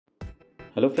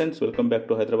Hello friends, welcome back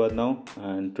to Hyderabad now,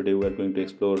 and today we are going to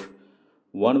explore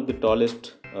one of the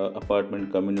tallest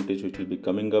apartment communities which will be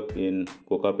coming up in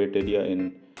Kokapet area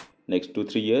in next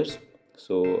 2-3 years.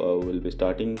 So we'll be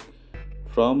starting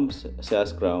from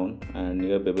SAS Ground and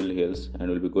near Beverly Hills, and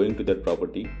we'll be going to that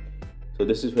property. So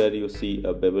this is where you see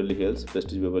Beverly Hills,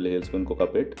 Prestige Beverly Hills in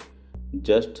Kokapet.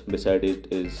 Just beside it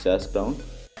is SAS Ground.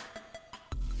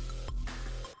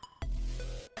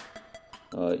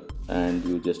 And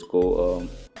you just go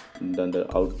down the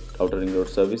outer ring road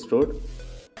service road,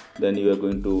 then you are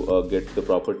going to get the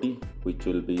property which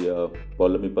will be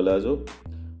Poulomi Palazzo.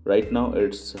 Right now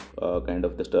it's kind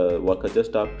of the work has just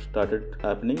started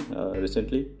happening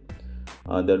recently.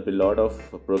 There will be a lot of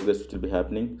progress which will be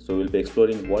happening, so we'll be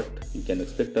exploring what you can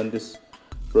expect on this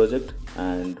project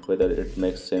and whether it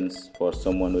makes sense for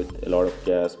someone with a lot of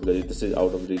cash, because this is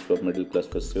out of reach for middle class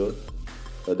for sure.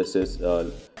 So this is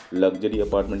luxury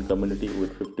apartment community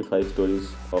with 55 stories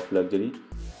of luxury.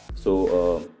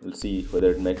 So we'll see whether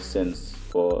it makes sense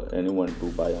for anyone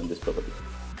to buy on this property.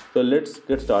 So let's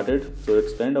get started. So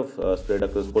it's kind of spread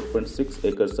across 4.6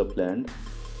 acres of land,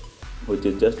 which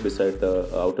is just beside the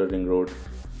outer ring road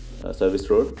service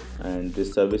road, and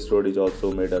this service road is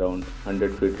also made around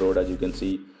 100 feet road. As you can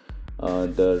see,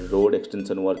 the road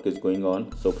extension work is going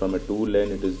on. So from a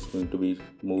 2-lane it is going to be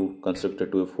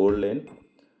constructed to a 4-lane.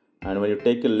 And when you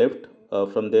take a left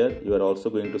from there, you are also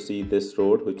going to see this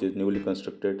road which is newly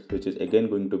constructed, which is again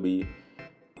going to be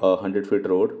a 100 feet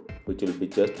road, which will be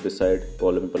just beside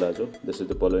Poulomi Palazzo. This is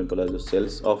the Poulomi Palazzo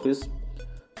sales office.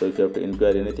 So if you have to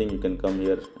inquire anything, you can come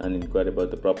here and inquire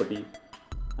about the property.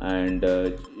 And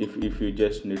if you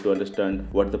just need to understand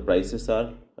what the prices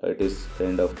are, it is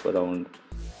kind of around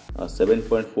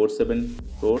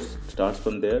 7.47 crores starts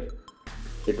from there.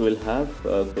 It will have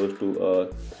close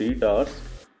to 3 towers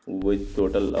with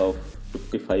total of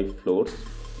 55 floors.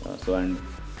 And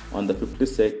on the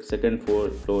 52nd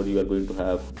floor you are going to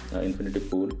have infinity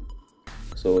pool.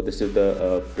 So this is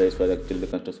the place where actually the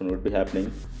construction would be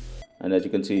happening. And as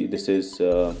you can see, this is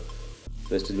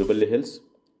Prestige Beverly Hills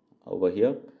over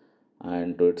here,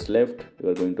 and to its left you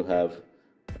are going to have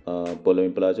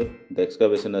Poulomi Palazzo. The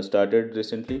excavation has started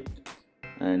recently,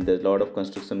 and there's a lot of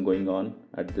construction going on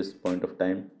at this point of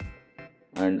time.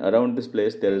 And around this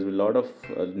place there is a lot of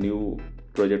new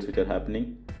projects which are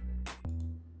happening,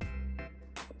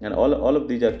 and all of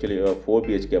these actually 4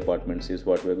 BHK apartments is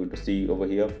what we are going to see over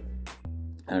here.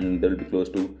 And there will be close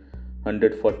to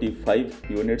 145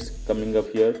 units coming up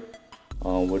here,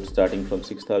 with starting from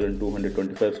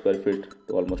 6,225 square feet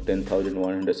to almost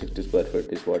 10,160 square feet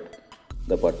is what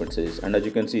the apartment says. And as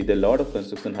you can see, there are a lot of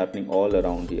construction happening all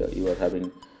around here. You are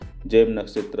having Jem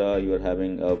Nakshatra, you are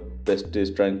having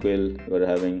Prestige Tranquil, you are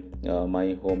having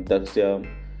My Home Daksya,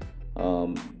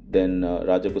 then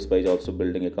Raja Puspa is also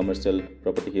building a commercial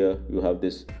property here. You have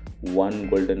this One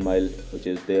Golden Mile which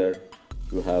is there.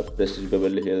 You have Prestige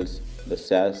Beverly Hills, the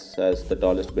SAS as the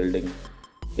tallest building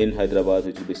in Hyderabad,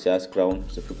 which will be SAS Crown.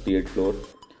 It's a 58 floor.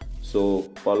 So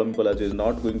Poulomi Palazzo is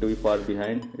not going to be far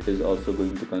behind. It is also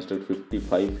going to construct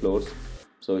 55 floors,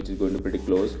 so it is going to be pretty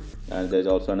close. And there is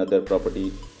also another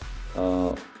property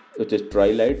which is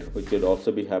Tri-Light, which will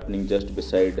also be happening just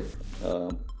beside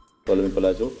Poulomi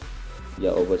Palazzo,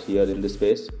 over here in this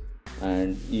space.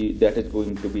 And that is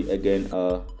going to be again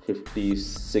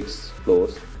 56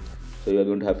 floors. So you are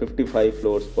going to have 55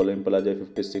 floors Poulomi Palazzo,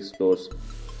 56 floors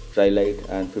Tri-Light,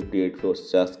 and 58 floors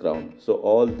SAS Ground. So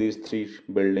all these 3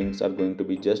 buildings are going to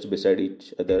be just beside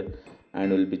each other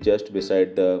and will be just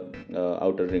beside the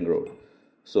outer ring road.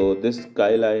 So this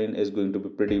skyline is going to be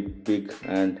pretty big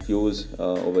and huge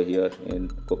over here in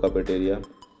Kokapet area.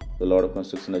 A lot of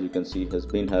construction, as you can see, has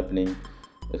been happening.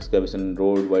 Excavation,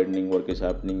 road widening work is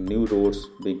happening, new roads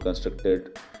being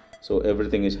constructed. So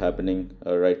everything is happening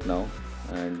right now,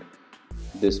 and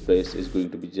this place is going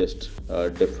to be just a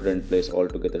different place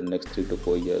altogether in the next 3 to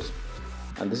 4 years.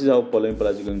 And this is how Poulomi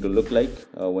Palazzo is going to look like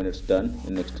when it's done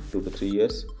in next 2 to 3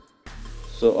 years.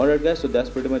 So alright guys, so that's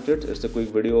pretty much it. It's a quick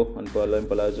video on Poulomi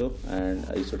Palazzo, and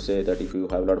I should say that if you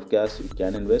have a lot of cash, you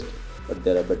can invest, but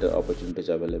there are better opportunities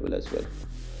available as well.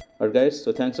 Alright guys,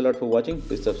 so thanks a lot for watching.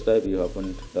 Please subscribe if you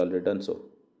haven't already done so.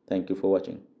 Thank you for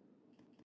watching.